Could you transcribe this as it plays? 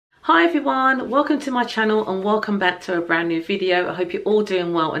Hi everyone, welcome to my channel and welcome back to a brand new video. I hope you're all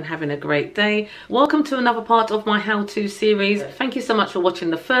doing well and having a great day. Welcome to another part of my how-to series. Thank you so much for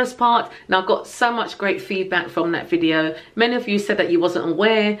watching the first part. Now I've got so much great feedback from that video. Many of you said that you wasn't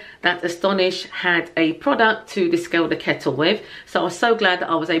aware that Astonish had a product to descale the kettle with. So I was so glad that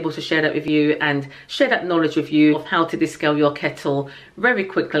I was able to share that with you and share that knowledge with you of how to descale your kettle very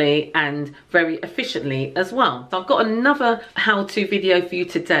quickly and very efficiently as well. So I've got another how-to video for you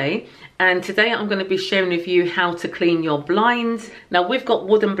today. And today I'm going to be sharing with you how to clean your blinds. Now we've got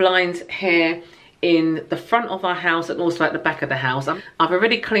wooden blinds here in the front of our house and also at the back of the house. I've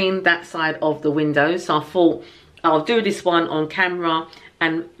already cleaned that side of the window, so I thought I'll do this one on camera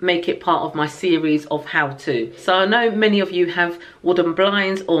and make it part of my series of how to. So I know many of you have wooden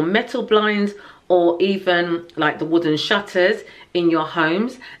blinds or metal blinds or even like the wooden shutters in your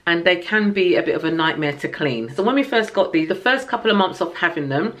homes, and they can be a bit of a nightmare to clean. So when we first got these, the first couple of months of having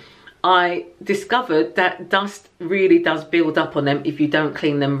them, I discovered that dust really does build up on them if you don't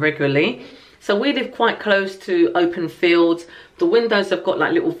clean them regularly. So we live quite close to open fields. The windows have got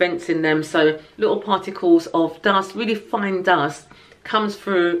like little vents in them, so little particles of dust, really fine dust, comes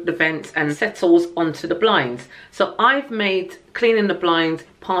through the vents and settles onto the blinds. So I've made cleaning the blinds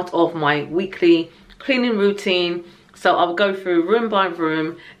part of my weekly cleaning routine. So I'll go through room by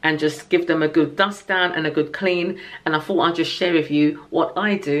room and just give them a good dust down and a good clean. And I thought I'd just share with you what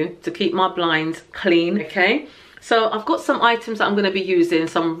I do to keep my blinds clean, okay? So I've got some items that I'm going to be using,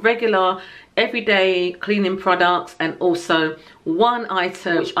 some regular everyday cleaning products, and also one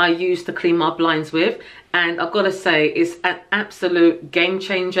item which I use to clean my blinds with. And I've got to say, it's an absolute game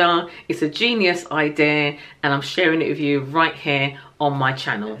changer. It's a genius idea, and I'm sharing it with you right here on my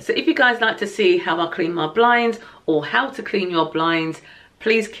channel. So if you guys like to see how I clean my blinds or how to clean your blinds,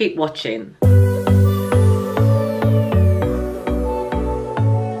 please keep watching.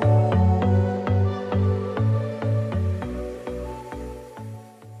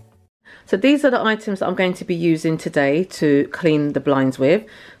 So these are the items that I'm going to be using today to clean the blinds with.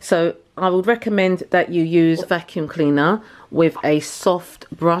 So I would recommend that you use a vacuum cleaner with a soft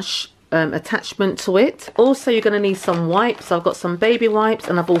brush attachment to it. Also, you're going to need some wipes. I've got some baby wipes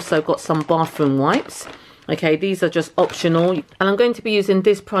and I've also got some bathroom wipes. Okay, these are just optional. And I'm going to be using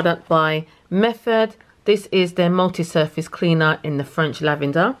this product by Method. This is their multi-surface cleaner in the French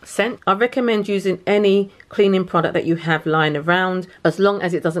lavender scent. I recommend using any cleaning product that you have lying around, as long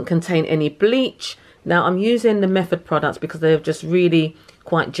as it doesn't contain any bleach. Now I'm using the Method products because they're just really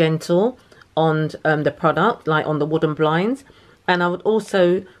quite gentle on the product, like on the wooden blinds. And I would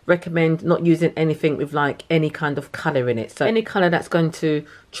also recommend not using anything with like any kind of colour in it. So any colour that's going to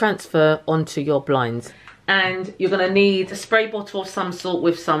transfer onto your blinds. And you're going to need a spray bottle of some sort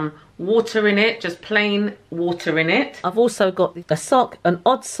with some water in it, just plain water in it. I've also got a sock, an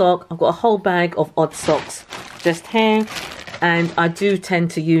odd sock. I've got a whole bag of odd socks just here. And I do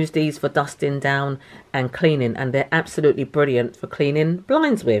tend to use these for dusting down and cleaning, and they're absolutely brilliant for cleaning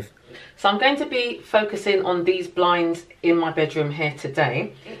blinds with. So I'm going to be focusing on these blinds in my bedroom here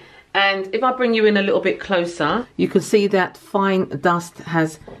today. And if I bring you in a little bit closer, you can see that fine dust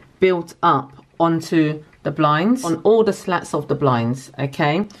has built up onto the blinds, on all the slats of the blinds,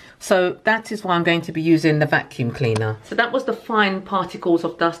 okay? So that is why I'm going to be using the vacuum cleaner. So that was the fine particles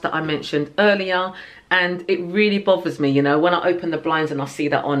of dust that I mentioned earlier, and it really bothers me, you know, when I open the blinds and I see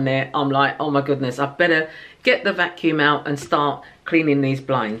that on there, I'm like, oh my goodness, I better get the vacuum out and start cleaning these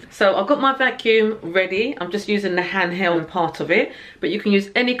blinds. So I've got my vacuum ready. I'm just using the handheld part of it, but you can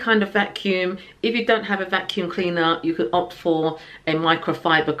use any kind of vacuum. If you don't have a vacuum cleaner, you could opt for a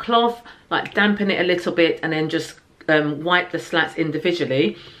microfiber cloth, like dampen it a little bit and then just wipe the slats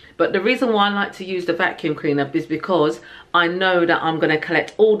individually. But the reason why I like to use the vacuum cleaner is because I know that I'm going to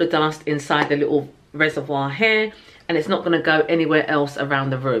collect all the dust inside the little reservoir here, and it's not going to go anywhere else around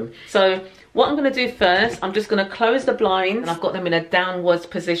the room. So what I'm going to do first, I'm just going to close the blinds, and I've got them in a downwards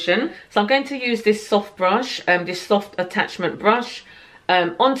position. So I'm going to use this soft brush, this soft attachment brush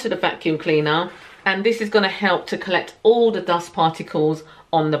onto the vacuum cleaner, and this is going to help to collect all the dust particles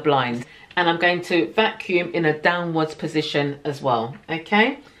on the blinds. And I'm going to vacuum in a downwards position as well,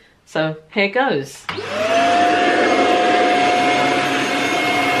 okay? So here goes.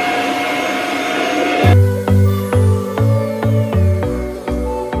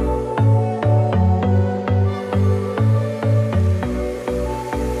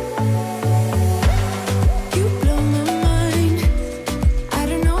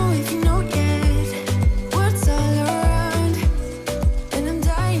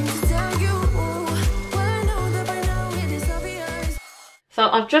 So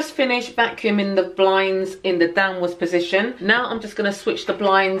I've just finished vacuuming the blinds in the downwards position. Now I'm just going to switch the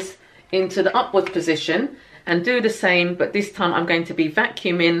blinds into the upwards position and do the same, but this time I'm going to be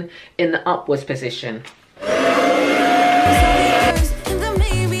vacuuming in the upwards position.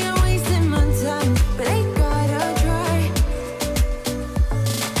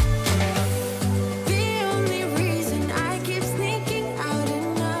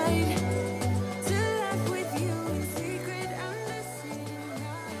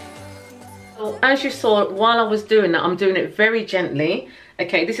 As you saw, while I was doing that, I'm doing it very gently.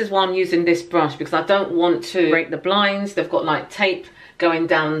 Okay, this is why I'm using this brush, because I don't want to break the blinds. They've got like tape going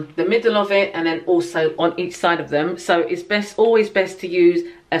down the middle of it and then also on each side of them. So it's always best to use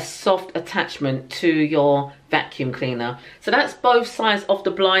a soft attachment to your vacuum cleaner. So that's both sides of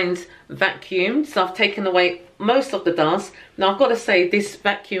the blinds vacuumed. So I've taken away most of the dust. Now I've got to say, this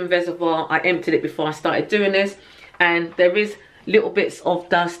vacuum reservoir, I emptied it before I started doing this, and there is little bits of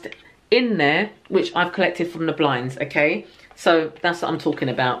dust in there which I've collected from the blinds. Okay, so that's what I'm talking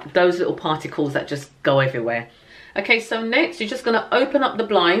about, those little particles that just go everywhere. Okay, so next you're just going to open up the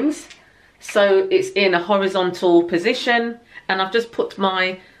blinds so it's in a horizontal position, and I've just put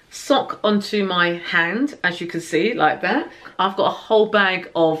my sock onto my hand, as you can see, like that. I've got a whole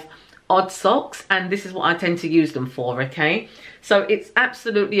bag of odd socks, and this is what I tend to use them for. Okay, so it's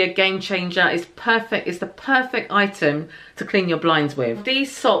absolutely a game changer. It's perfect. It's the perfect item to clean your blinds with.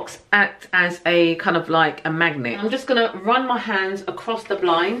 These socks act as a kind of like a magnet. I'm just going to run my hands across the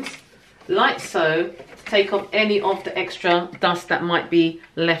blinds like so to take off any of the extra dust that might be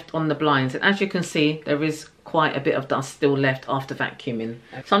left on the blinds. And as you can see, there is quite a bit of dust still left after vacuuming.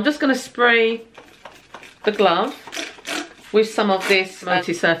 So I'm just going to spray the glove with some of this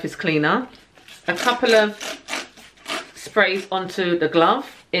multi-surface cleaner, a couple of sprays onto the glove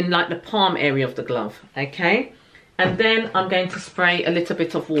in like the palm area of the glove. Okay, and then I'm going to spray a little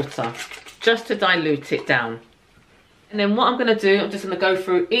bit of water just to dilute it down. And then what I'm going to do, I'm just going to go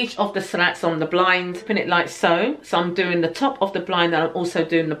through each of the slats on the blind, pin it like so. So I'm doing the top of the blind and I'm also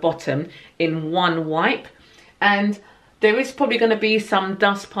doing the bottom in one wipe. And there is probably going to be some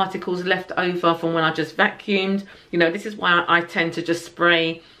dust particles left over from when I just vacuumed. You know, this is why I tend to just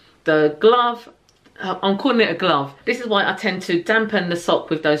spray the glove. I'm calling it a glove. This is why I tend to dampen the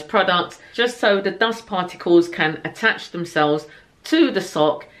sock with those products, just so the dust particles can attach themselves to the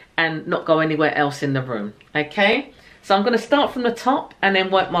sock and not go anywhere else in the room. Okay, so I'm going to start from the top and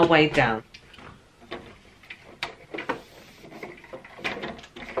then work my way down.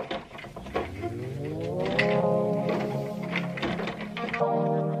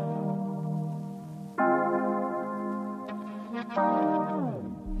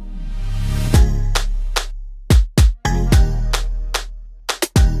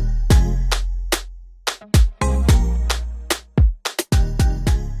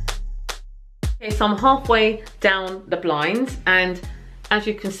 Okay, so I'm halfway down the blinds, and as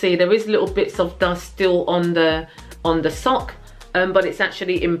you can see, there is little bits of dust still on the sock, but it's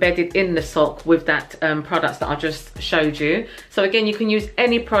actually embedded in the sock with that products that I just showed you. So again, you can use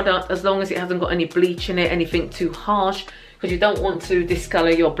any product as long as it hasn't got any bleach in it, anything too harsh, because you don't want to discolor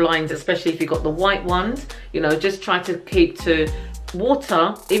your blinds, especially if you've got the white ones. You know, just try to keep to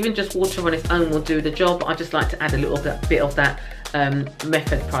water. Even just water on its own will do the job. I just like to add a little bit of that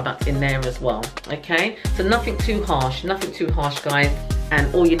method product in there as well. Okay, so nothing too harsh guys,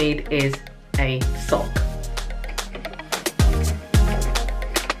 and all you need is a sock.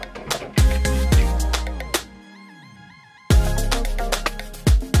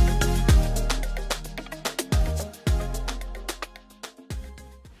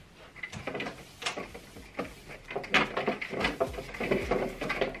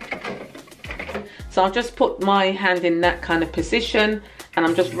 So I'll just put my hand in that kind of position and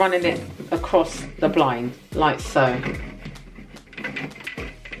I'm just running it across the blind like so.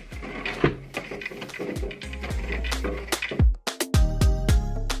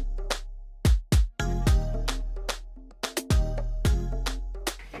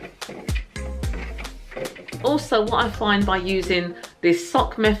 Also, what I find by using this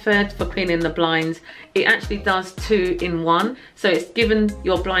sock method for cleaning the blinds, it actually does 2 in 1. So it's given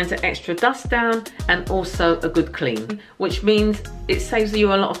your blinds an extra dust down and also a good clean, which means it saves you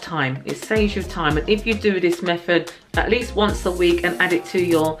a lot of time. It saves you time. And if you do this method at least once a week and add it to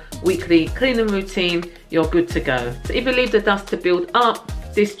your weekly cleaning routine, you're good to go. So if you leave the dust to build up,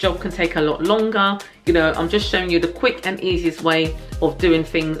 this job can take a lot longer. You know, I'm just showing you the quick and easiest way of doing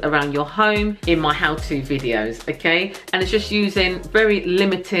things around your home in my how-to videos, okay? And it's just using very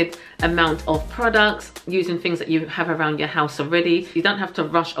limited amount of products, using things that you have around your house already. You don't have to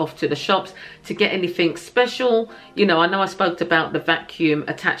rush off to the shops to get anything special. You know I spoke about the vacuum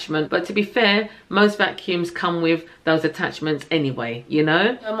attachment, but to be fair, most vacuums come with those attachments anyway, you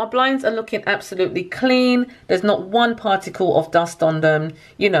know. So my blinds are looking absolutely clean. There's not one particle of dust on them.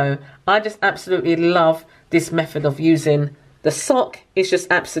 You know, I just absolutely love this method of using the sock. Is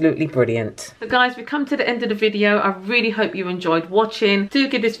just absolutely brilliant. So guys, we've come to the end of the video. I really hope you enjoyed watching. Do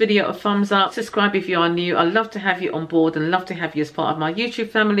give this video a thumbs up. Subscribe if you are new. I'd love to have you on board and love to have you as part of my YouTube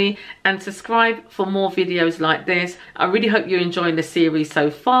family. And subscribe for more videos like this. I really hope you're enjoying the series so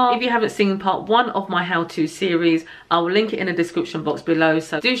far. If you haven't seen part 1 of my how-to series, I will link it in the description box below.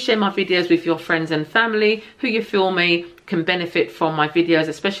 So do share my videos with your friends and family who you feel may can benefit from my videos,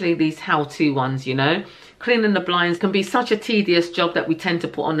 especially these how-to ones, you know. Cleaning the blinds can be such a tedious job that we tend to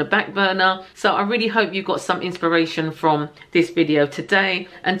put on the back burner. So I really hope you got some inspiration from this video today.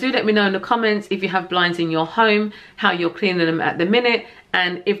 And do let me know in the comments if you have blinds in your home, how you're cleaning them at the minute,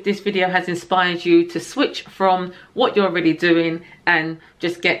 and if this video has inspired you to switch from what you're already doing and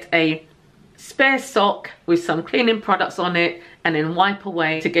just get a spare sock with some cleaning products on it and then wipe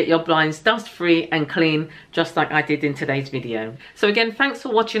away to get your blinds dust free and clean, just like I did in today's video. So again, thanks for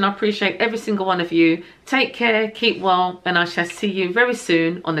watching. I appreciate every single one of you. Take care, keep well, and I shall see you very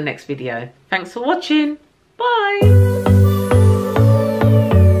soon on the next video. Thanks for watching. Bye.